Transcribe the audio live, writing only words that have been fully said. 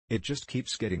It just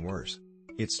keeps getting worse.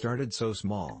 It started so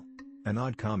small. An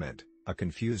odd comment, a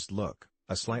confused look,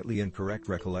 a slightly incorrect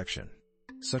recollection.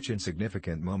 Such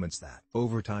insignificant moments that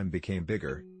over time became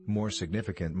bigger, more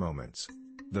significant moments.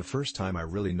 The first time I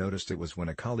really noticed it was when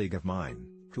a colleague of mine,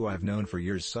 who I've known for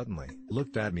years, suddenly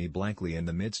looked at me blankly in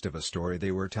the midst of a story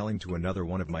they were telling to another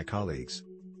one of my colleagues.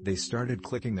 They started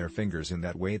clicking their fingers in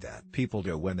that way that people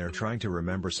do when they're trying to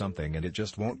remember something and it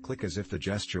just won't click, as if the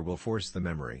gesture will force the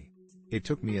memory. It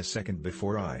took me a second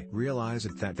before I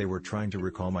realized that they were trying to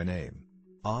recall my name.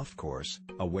 Of course,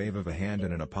 a wave of a hand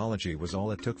and an apology was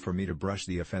all it took for me to brush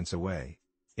the offense away.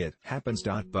 It happens.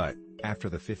 But, after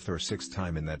the fifth or sixth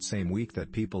time in that same week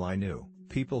that people I knew,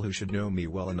 people who should know me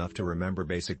well enough to remember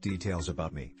basic details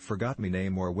about me, forgot my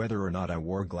name or whether or not I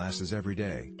wore glasses every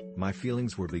day, my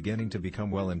feelings were beginning to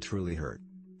become well and truly hurt.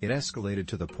 It escalated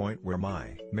to the point where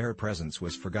my mere presence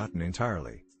was forgotten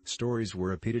entirely. Stories were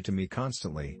repeated to me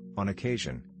constantly, on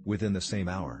occasion, within the same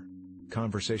hour.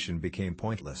 Conversation became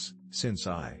pointless, since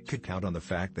I could count on the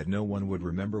fact that no one would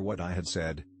remember what I had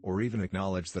said, or even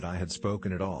acknowledge that I had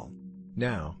spoken at all.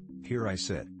 Now, here I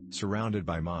sit, surrounded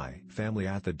by my family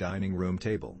at the dining room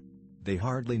table. They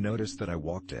hardly notice that I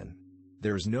walked in.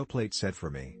 There is no plate set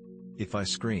for me. If I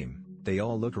scream, they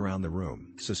all look around the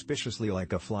room suspiciously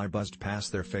like a fly buzzed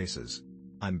past their faces.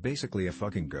 I'm basically a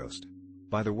fucking ghost.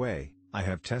 By the way, I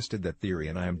have tested that theory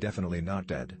and I am definitely not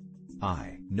dead.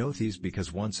 I know this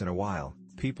because once in a while,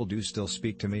 people do still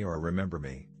speak to me or remember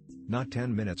me. Not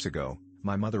 10 minutes ago,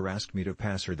 my mother asked me to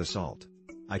pass her the salt.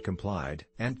 I complied,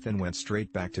 and then went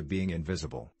straight back to being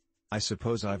invisible. I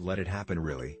suppose I've let it happen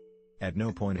really. At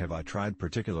no point have I tried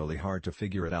particularly hard to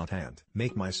figure it out and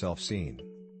make myself seen.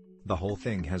 The whole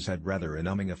thing has had rather a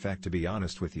numbing effect, to be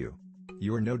honest with you.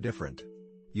 You're no different.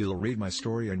 You'll read my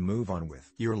story and move on with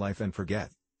your life and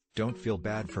forget. Don't feel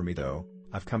bad for me though.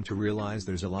 I've come to realize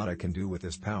there's a lot I can do with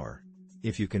this power.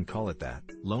 If you can call it that.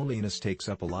 Loneliness takes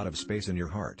up a lot of space in your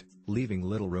heart, leaving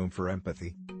little room for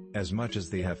empathy. As much as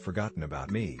they have forgotten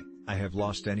about me, I have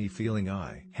lost any feeling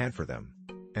I had for them.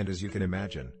 And as you can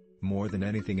imagine, more than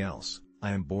anything else,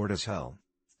 I am bored as hell.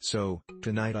 So,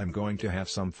 tonight I'm going to have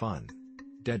some fun.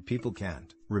 Dead people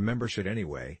can't remember shit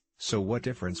anyway, so what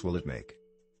difference will it make?